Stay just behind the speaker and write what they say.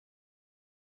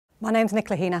My name's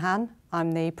Nicola Heneghan.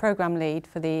 I'm the programme lead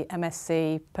for the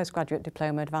MSc Postgraduate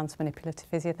Diploma Advanced Manipulative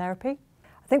Physiotherapy.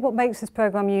 I think what makes this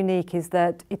programme unique is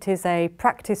that it is a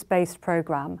practice-based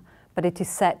programme, but it is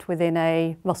set within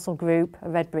a Russell Group, a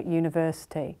red brick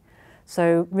university.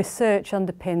 So research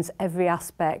underpins every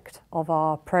aspect of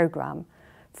our programme,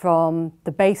 from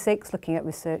the basics, looking at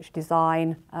research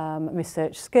design,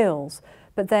 research skills,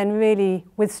 but then really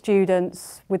with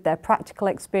students, with their practical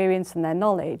experience and their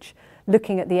knowledge,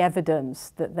 looking at the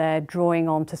evidence that they're drawing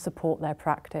on to support their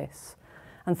practice.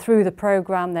 And through the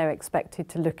programme, they're expected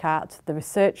to look at the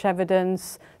research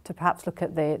evidence, to perhaps look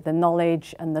at the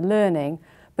knowledge and the learning,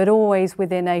 but always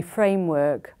within a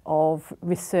framework of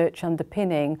research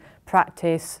underpinning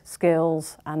practice,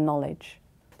 skills and knowledge.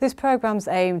 This programme's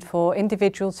aimed for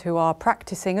individuals who are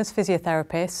practising as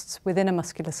physiotherapists within a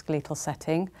musculoskeletal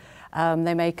setting.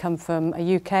 They may come from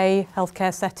a UK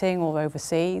healthcare setting or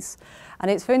overseas,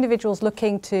 and it's for individuals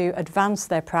looking to advance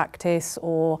their practice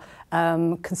or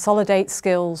consolidate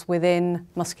skills within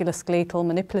musculoskeletal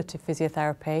manipulative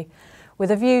physiotherapy with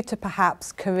a view to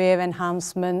perhaps career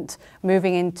enhancement,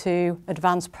 moving into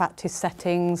advanced practice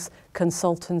settings,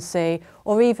 consultancy,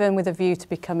 or even with a view to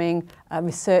becoming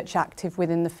research active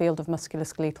within the field of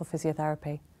musculoskeletal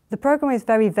physiotherapy. The programme is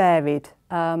very varied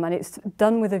and it's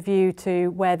done with a view to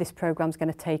where this programme is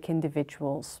going to take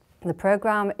individuals. The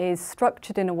programme is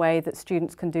structured in a way that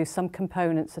students can do some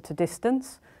components at a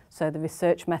distance, so the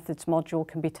research methods module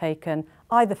can be taken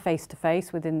either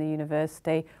face-to-face within the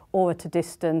university or at a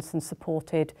distance and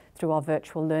supported through our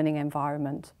virtual learning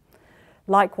environment.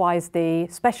 Likewise, the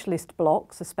specialist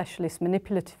blocks, the specialist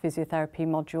manipulative physiotherapy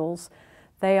modules,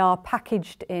 they are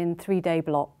packaged in 3-day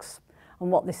blocks.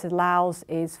 And what this allows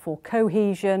is for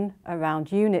cohesion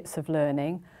around units of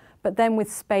learning, but then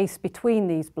with space between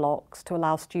these blocks to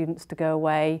allow students to go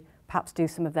away, perhaps do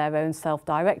some of their own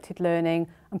self-directed learning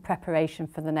and preparation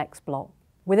for the next block.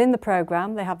 Within the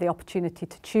programme, they have the opportunity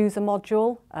to choose a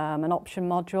module, an option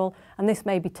module, and this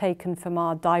may be taken from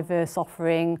our diverse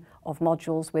offering of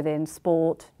modules within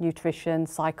sport, nutrition,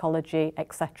 psychology,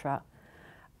 etc.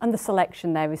 And the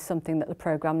selection there is something that the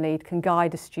programme lead can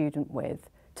guide a student with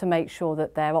to make sure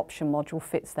that their option module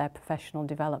fits their professional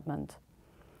development.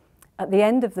 At the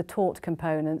end of the taught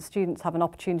component, students have an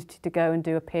opportunity to go and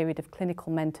do a period of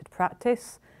clinical mentored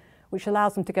practice, which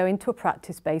allows them to go into a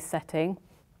practice-based setting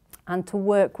and to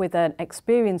work with an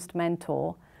experienced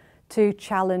mentor to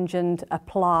challenge and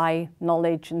apply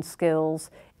knowledge and skills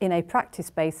in a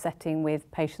practice-based setting with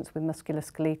patients with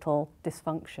musculoskeletal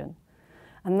dysfunction.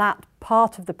 And that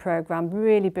part of the programme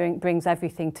really brings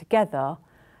everything together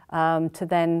to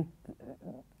then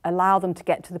allow them to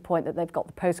get to the point that they've got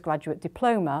the postgraduate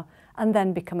diploma and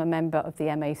then become a member of the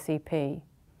MACP.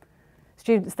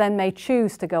 Students then may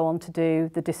choose to go on to do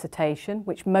the dissertation,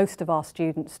 which most of our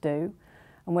students do,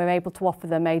 and we're able to offer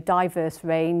them a diverse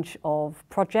range of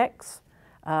projects.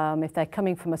 If they're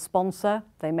coming from a sponsor,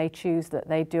 they may choose that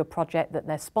they do a project that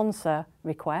their sponsor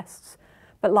requests,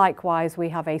 but likewise we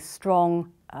have a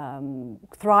strong,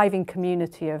 thriving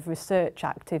community of research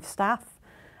active staff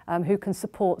who can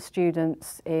support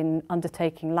students in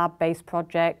undertaking lab-based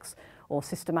projects or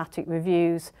systematic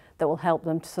reviews that will help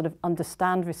them to sort of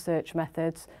understand research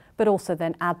methods, but also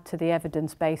then add to the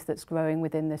evidence base that's growing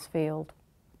within this field.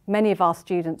 Many of our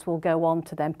students will go on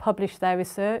to then publish their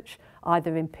research,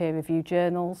 either in peer-reviewed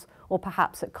journals or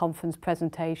perhaps at conference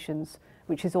presentations,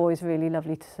 which is always really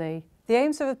lovely to see. The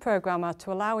aims of the programme are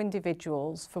to allow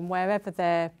individuals from wherever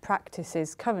their practice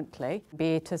is currently,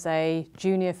 be it as a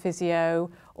junior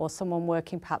physio or someone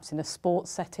working perhaps in a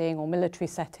sports setting or military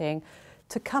setting,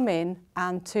 to come in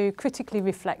and to critically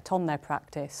reflect on their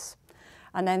practice.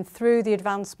 And then through the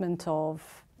advancement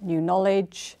of new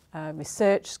knowledge,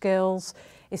 research skills,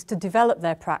 is to develop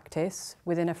their practice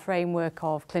within a framework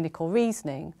of clinical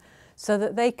reasoning so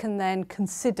that they can then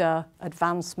consider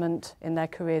advancement in their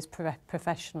careers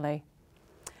professionally.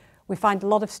 We find a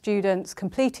lot of students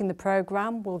completing the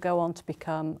programme will go on to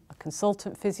become a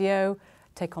consultant physio,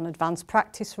 take on advanced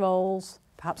practice roles,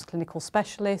 perhaps clinical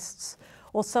specialists,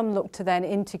 or some look to then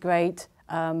integrate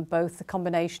both the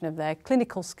combination of their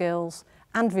clinical skills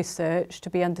and research to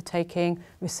be undertaking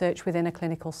research within a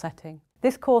clinical setting.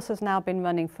 This course has now been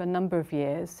running for a number of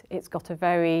years. It's got a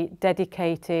very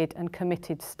dedicated and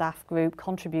committed staff group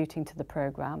contributing to the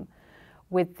programme,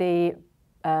 with the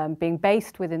being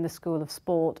based within the School of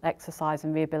Sport, Exercise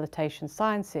and Rehabilitation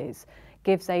Sciences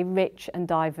gives a rich and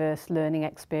diverse learning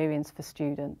experience for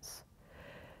students.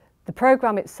 The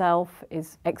programme itself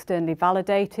is externally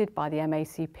validated by the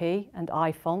MACP and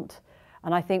IFONT,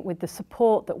 and I think with the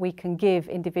support that we can give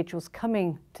individuals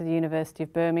coming to the University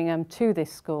of Birmingham to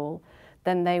this school,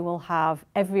 then they will have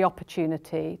every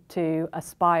opportunity to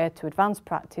aspire to advanced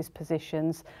practice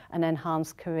positions and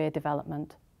enhance career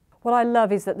development. What I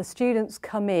love is that the students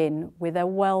come in with a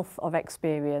wealth of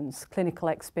experience, clinical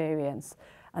experience,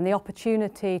 and the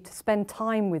opportunity to spend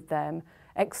time with them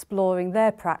exploring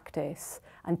their practice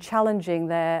and challenging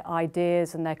their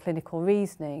ideas and their clinical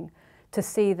reasoning to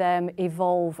see them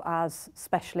evolve as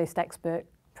specialist expert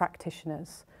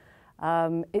practitioners.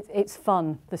 It's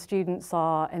fun. The students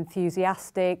are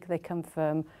enthusiastic, they come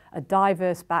from a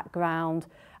diverse background,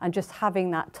 and just having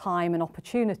that time and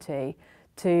opportunity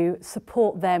to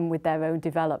support them with their own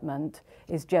development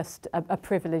is just a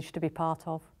privilege to be part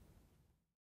of.